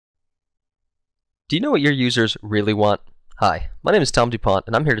Do you know what your users really want? Hi, my name is Tom DuPont,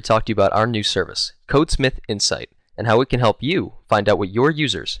 and I'm here to talk to you about our new service, CodeSmith Insight, and how it can help you find out what your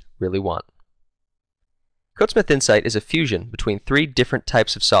users really want. CodeSmith Insight is a fusion between three different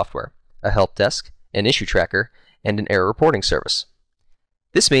types of software: a help desk, an issue tracker, and an error reporting service.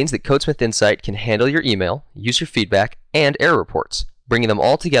 This means that CodeSmith Insight can handle your email, user feedback, and error reports, bringing them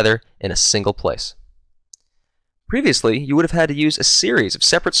all together in a single place. Previously, you would have had to use a series of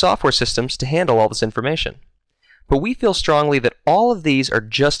separate software systems to handle all this information. But we feel strongly that all of these are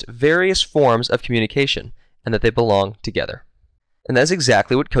just various forms of communication and that they belong together. And that's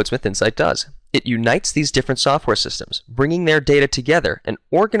exactly what CodeSmith Insight does. It unites these different software systems, bringing their data together and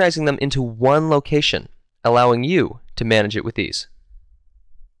organizing them into one location, allowing you to manage it with ease.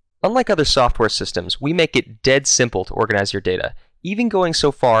 Unlike other software systems, we make it dead simple to organize your data, even going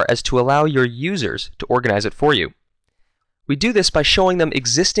so far as to allow your users to organize it for you. We do this by showing them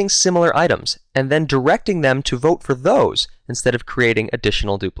existing similar items and then directing them to vote for those instead of creating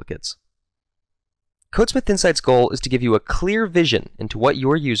additional duplicates. CodeSmith Insight's goal is to give you a clear vision into what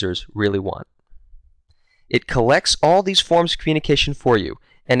your users really want. It collects all these forms of communication for you,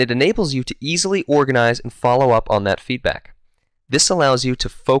 and it enables you to easily organize and follow up on that feedback. This allows you to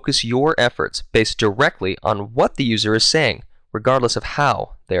focus your efforts based directly on what the user is saying, regardless of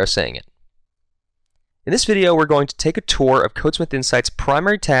how they are saying it. In this video, we're going to take a tour of CodeSmith Insight's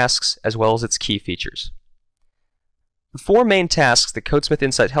primary tasks as well as its key features. The four main tasks that CodeSmith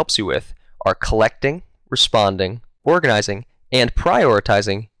Insight helps you with are collecting, responding, organizing, and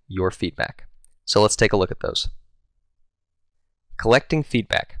prioritizing your feedback. So let's take a look at those. Collecting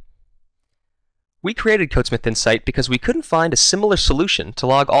feedback. We created CodeSmith Insight because we couldn't find a similar solution to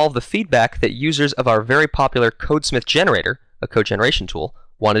log all of the feedback that users of our very popular CodeSmith Generator, a code generation tool,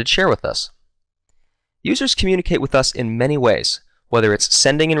 wanted to share with us. Users communicate with us in many ways, whether it's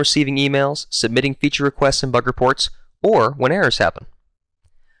sending and receiving emails, submitting feature requests and bug reports, or when errors happen.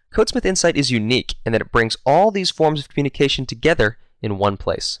 CodeSmith Insight is unique in that it brings all these forms of communication together in one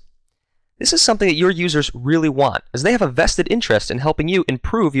place. This is something that your users really want, as they have a vested interest in helping you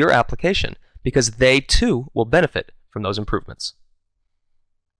improve your application, because they too will benefit from those improvements.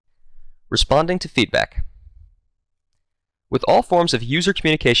 Responding to feedback. With all forms of user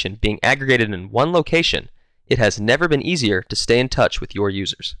communication being aggregated in one location, it has never been easier to stay in touch with your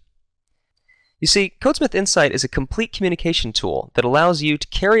users. You see, CodeSmith Insight is a complete communication tool that allows you to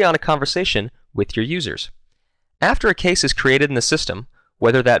carry on a conversation with your users. After a case is created in the system,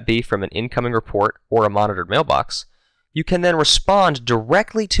 whether that be from an incoming report or a monitored mailbox, you can then respond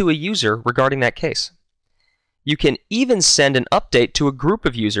directly to a user regarding that case. You can even send an update to a group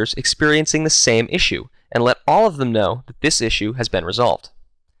of users experiencing the same issue and let all of them know that this issue has been resolved.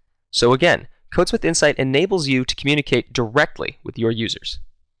 So again, CodeSmith Insight enables you to communicate directly with your users.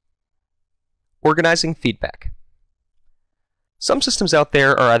 Organizing feedback. Some systems out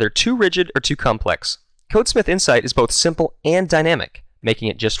there are either too rigid or too complex. CodeSmith Insight is both simple and dynamic, making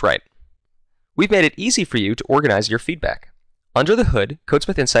it just right. We've made it easy for you to organize your feedback. Under the hood,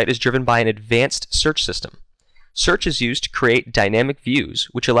 CodeSmith Insight is driven by an advanced search system. Search is used to create dynamic views,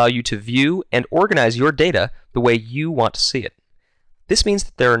 which allow you to view and organize your data the way you want to see it. This means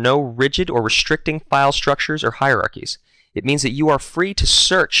that there are no rigid or restricting file structures or hierarchies. It means that you are free to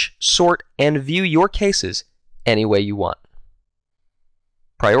search, sort, and view your cases any way you want.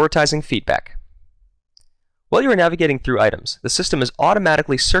 Prioritizing feedback. While you are navigating through items, the system is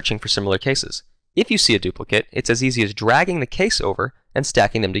automatically searching for similar cases. If you see a duplicate, it's as easy as dragging the case over and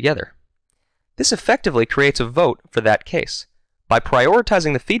stacking them together. This effectively creates a vote for that case. By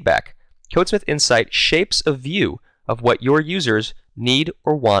prioritizing the feedback, CodeSmith Insight shapes a view of what your users need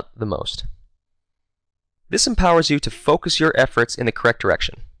or want the most. This empowers you to focus your efforts in the correct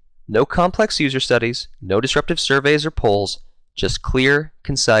direction. No complex user studies, no disruptive surveys or polls, just clear,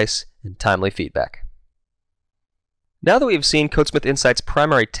 concise, and timely feedback. Now that we have seen CodeSmith Insight's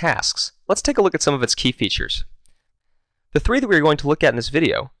primary tasks, let's take a look at some of its key features. The three that we are going to look at in this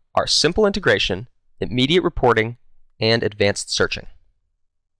video are simple integration, immediate reporting, and advanced searching.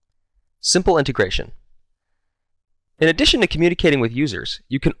 Simple integration. In addition to communicating with users,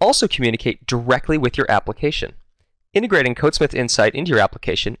 you can also communicate directly with your application. Integrating CodeSmith Insight into your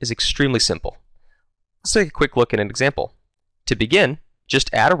application is extremely simple. Let's take a quick look at an example. To begin,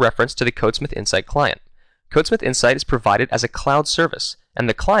 just add a reference to the CodeSmith Insight client. CodeSmith Insight is provided as a cloud service, and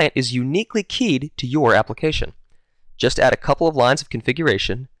the client is uniquely keyed to your application. Just add a couple of lines of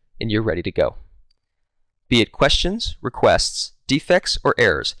configuration, and you're ready to go. Be it questions, requests, defects, or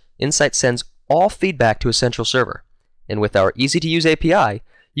errors, Insight sends all feedback to a central server. And with our easy-to-use API,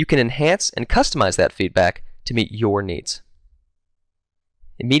 you can enhance and customize that feedback to meet your needs.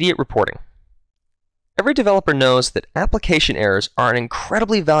 Immediate reporting. Every developer knows that application errors are an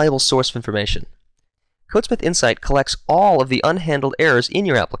incredibly valuable source of information. CodeSmith Insight collects all of the unhandled errors in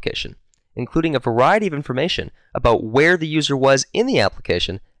your application, including a variety of information about where the user was in the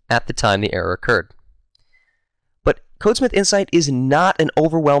application at the time the error occurred. But CodeSmith Insight is not an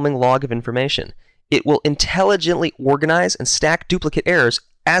overwhelming log of information. It will intelligently organize and stack duplicate errors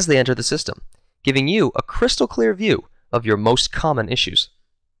as they enter the system, giving you a crystal clear view of your most common issues.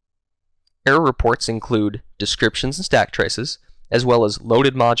 Error reports include descriptions and stack traces, as well as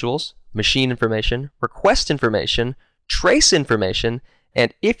loaded modules, machine information, request information, trace information,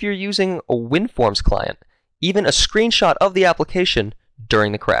 and if you're using a WinForms client, even a screenshot of the application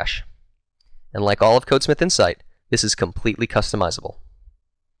during the crash. And like all of CodeSmith Insight, this is completely customizable.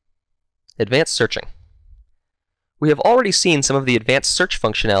 Advanced searching. We have already seen some of the advanced search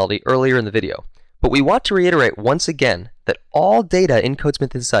functionality earlier in the video, but we want to reiterate once again that all data in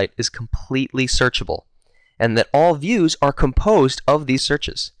CodeSmith Insight is completely searchable, and that all views are composed of these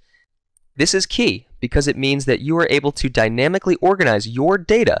searches. This is key because it means that you are able to dynamically organize your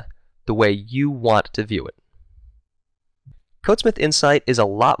data the way you want to view it. CodeSmith Insight is a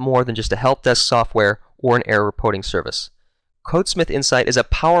lot more than just a help desk software or an error reporting service. CodeSmith Insight is a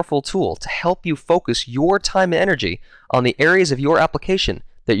powerful tool to help you focus your time and energy on the areas of your application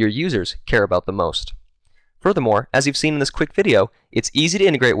that your users care about the most. Furthermore, as you've seen in this quick video, it's easy to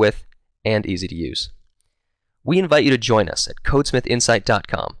integrate with and easy to use. We invite you to join us at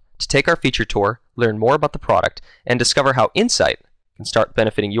CodeSmithInsight.com to take our feature tour, learn more about the product, and discover how Insight can start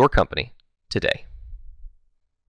benefiting your company today.